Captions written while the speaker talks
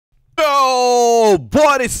Yo,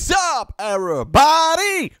 what is up,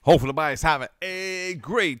 everybody? Hopefully, everybody's having a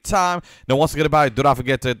great time. Now, once again, everybody, do not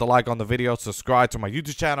forget to hit the like on the video, subscribe to my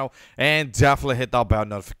YouTube channel, and definitely hit that bell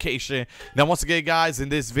notification. Now, once again, guys, in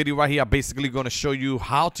this video right here, I'm basically going to show you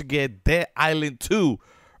how to get Dead Island 2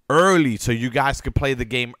 early, so you guys can play the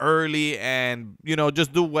game early and, you know,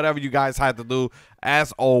 just do whatever you guys had to do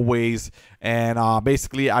as always. And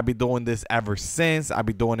basically, I've been doing this ever since. I've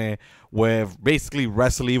been doing it with basically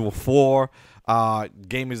Resident Evil 4.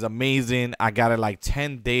 Game is amazing. I got it like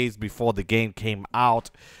 10 days before the game came out,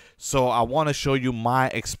 so I want to show you my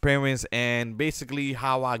experience and basically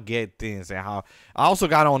how I get things, and how I also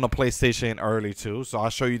got it on the PlayStation early too, so I'll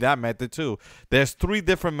show you that method too. There's 3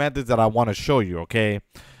 different methods that I want to show you. Okay,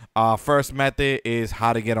 first method is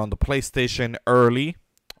how to get on the PlayStation early.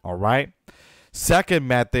 All right, second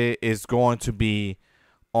method is going to be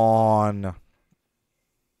on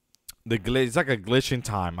the glitch. It's like a glitching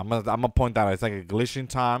time. I'm gonna point that out. It's like a glitching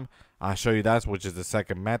time. I'll show you that, which is the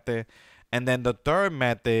second method. And then the third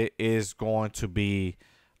method is going to be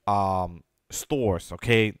stores.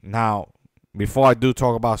 Okay, now before I do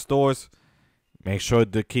talk about stores, make sure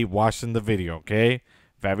to keep watching the video. Okay,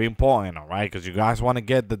 very important. All right, because you guys want to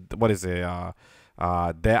get the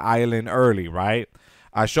Dead Island early, right?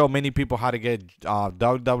 I show many people how to get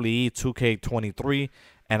WWE 2K23,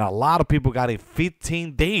 and a lot of people got it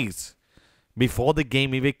 15 days before the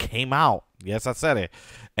game even came out. Yes, I said it.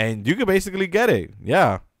 And you can basically get it.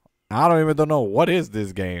 Yeah. I don't even know what is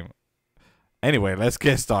this game. Anyway, let's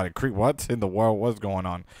get started. What in the world? What's going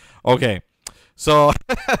on? Okay. So,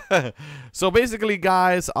 so basically,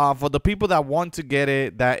 guys, for the people that want to get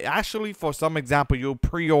it, that actually, for some example, you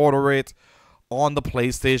pre-order it on the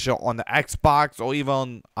PlayStation, on the Xbox, or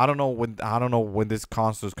even I don't know when this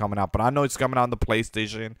console is coming out, but I know it's coming out on the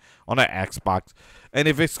PlayStation, on the Xbox, and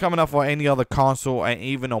if it's coming out for any other console and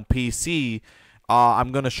even on PC,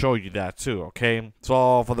 I'm gonna show you that too. Okay,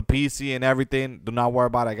 so for the PC and everything, do not worry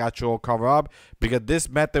about it. I got you all covered up, because this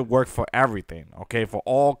method works for everything. Okay, for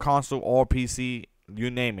all console or PC, you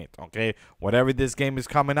name it. Okay, whatever this game is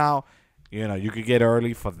coming out, you know, you could get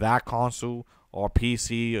early for that console or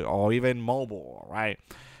PC or even mobile, right?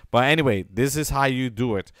 But anyway, this is how you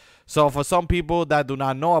do it. So for some people that do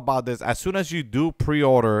not know about this, as soon as you do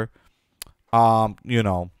pre-order, you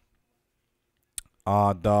know,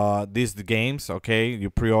 these games, okay, you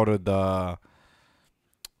pre-order the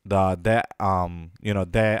Dead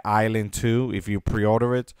Island 2. If you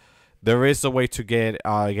pre-order it, there is a way to get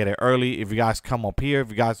it early. If you guys come up here, if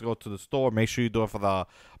you guys go to the store, make sure you do it for the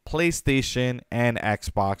PlayStation and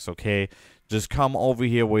Xbox. Okay, just come over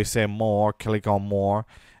here where you say more, click on more,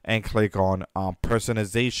 and click on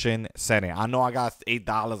personalization setting. I know I got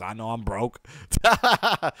 $8. I know I'm broke.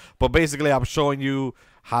 But basically, I'm showing you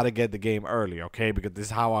how to get the game early, okay? Because this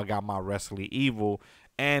is how I got my Resident Evil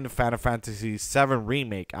and Final Fantasy 7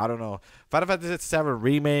 Remake. I don't know. Final Fantasy 7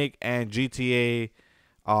 Remake and GTA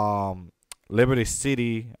Liberty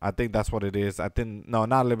City. I think that's what it is. I think, no,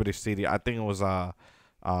 not Liberty City. I think it was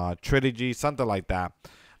Trilogy, something like that.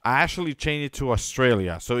 I actually changed it to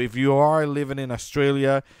Australia. So if you are living in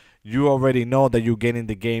Australia, you already know that you're getting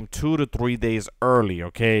the game 2 to 3 days early,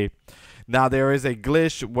 okay? Now, there is a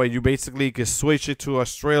glitch where you basically can switch it to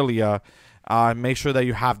Australia. Make sure that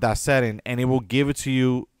you have that setting, and it will give it to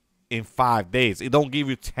you in 5 days. It don't give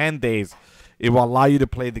you 10 days. It will allow you to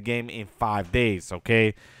play the game in 5 days,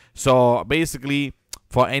 okay? So basically,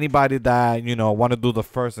 for anybody that, you know, want to do the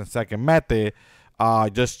first and second method,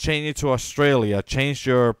 just change it to Australia. Change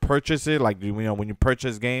your purchases, like, you know, when you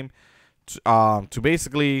purchase game, to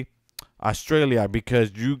basically Australia,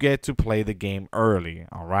 because you get to play the game early.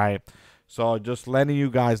 All right. So just letting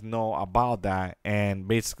you guys know about that, and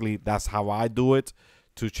basically that's how I do it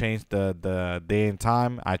to change the day and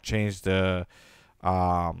time. I changed the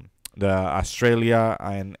Australia,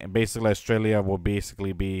 and basically Australia will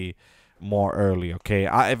basically be more early. Okay,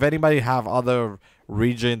 if anybody have other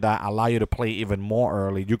region that allow you to play even more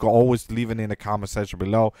early, you can always leave it in the comment section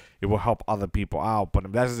below. It will help other people out.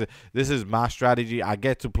 But this is my strategy. I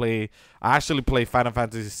actually play Final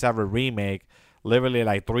Fantasy 7 Remake literally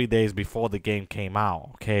like 3 days before the game came out.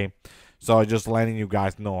 Okay, so just letting you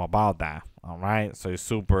guys know about that. All right, so it's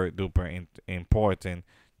super duper important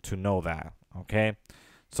to know that. Okay,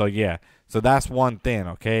 so yeah, so that's one thing.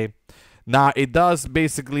 Okay, now it does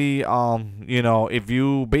basically you know, if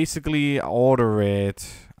you basically order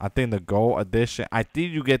it, I think the Gold Edition, I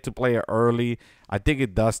think you get to play it early. I think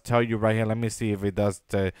it does tell you right here. Let me see if it does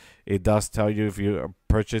tell you if you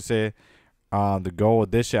purchase it. The Gold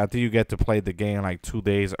Edition, I think you get to play the game like 2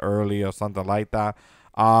 days early or something like that.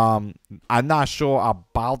 I'm not sure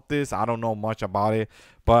about this. I don't know much about it,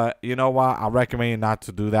 But you know what? I recommend you not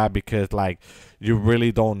to do that because like you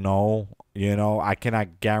really don't know. You know, I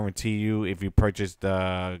cannot guarantee you if you purchase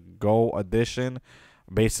the Go edition.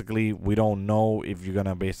 Basically, we don't know if you're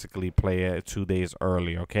gonna basically play it 2 days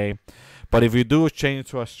early, okay? But if you do change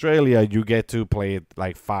to Australia, you get to play it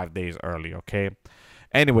like 5 days early, okay?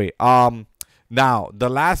 Anyway, now the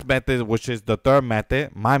last method, which is the third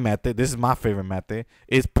method, my method, this is my favorite method,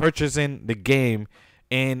 is purchasing the game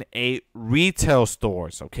in a retail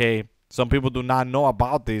stores, okay? Some people do not know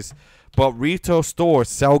about this, but retail stores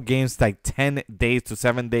sell games like 10 days to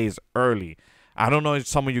 7 days early. I don't know if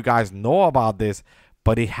some of you guys know about this,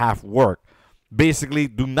 but it have worked. Basically,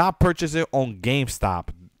 do not purchase it on GameStop.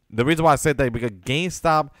 The reason why I said that because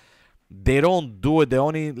GameStop, they don't do it. They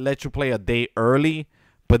only let you play a day early,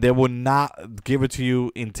 but they will not give it to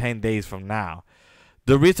you in 10 days from now.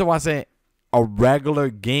 The reason why I say a regular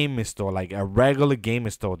gaming store, like a regular gaming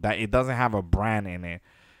store, that it doesn't have a brand in it.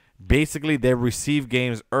 Basically, they receive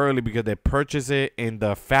games early because they purchase it in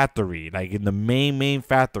the factory, like in the main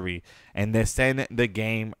factory, and they send the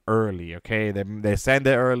game early, okay? They send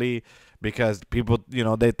it early because people, you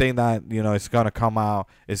know, they think that, you know, it's going to come out,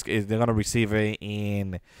 they're going to receive it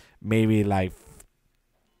in maybe like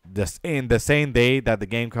in the same day that the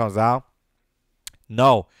game comes out.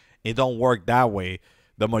 No, it don't work that way.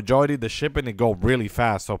 The majority of the shipping, it go really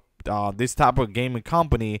fast. So this type of gaming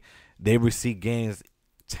company, they receive games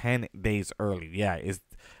 10 days early. Yeah, it's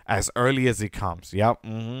as early as it comes. Yep.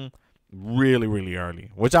 Really, really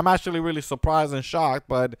early, which I'm actually really surprised and shocked,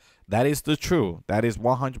 but that is the truth. That is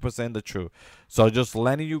 100% the truth. So just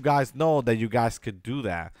letting you guys know that you guys could do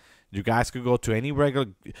that. You guys could go to any regular,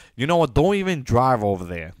 you know what, don't even drive over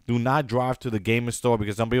there. Do not drive to the gaming store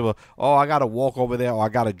because some people, oh, I got to walk over there, or I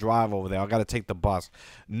got to drive over there, or I got to take the bus.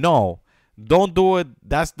 No, don't do it.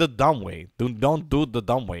 That's the dumb way. Don't do the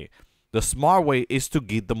dumb way. The smart way is to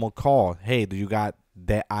give them a call. Hey, do you got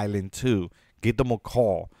Dead Island 2? Give them a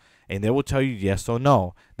call, and they will tell you yes or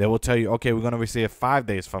no. They will tell you, okay, we're going to receive it 5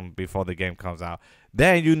 days from before the game comes out.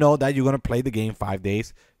 Then you know that you're going to play the game 5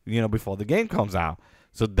 days, you know, before the game comes out.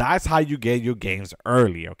 So that's how you get your games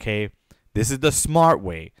early, okay? This is the smart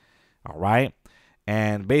way, all right?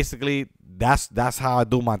 And basically, that's how I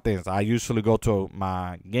do my things. I usually go to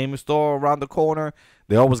my gaming store around the corner.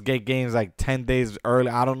 They always get games like 10 days early.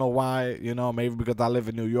 I don't know why, you know, maybe because I live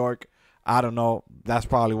in New York. I don't know. That's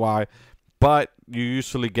probably why. But you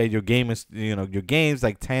usually get your games, you know, your games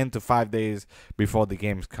like 10 to 5 days before the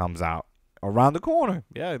games comes out. Around the corner.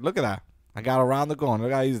 Yeah, look at that. I got around the corner.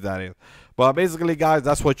 Look how easy that is. But basically, guys,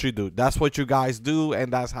 that's what you do. That's what you guys do,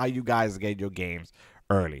 and that's how you guys get your games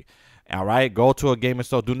early. All right? Go to a gaming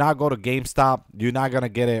store. Do not go to GameStop. You're not going to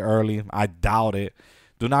get it early. I doubt it.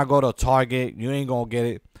 Do not go to Target. You ain't going to get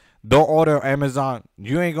it. Don't order Amazon.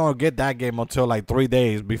 You ain't going to get that game until like 3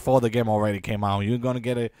 days before the game already came out. You're going to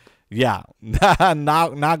get it. Yeah.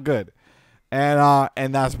 not good.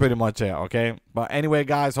 And that's pretty much it, okay? But anyway,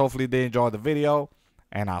 guys, hopefully they enjoyed the video.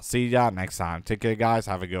 And I'll see y'all next time. Take care, guys.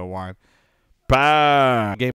 Have a good one. Bye.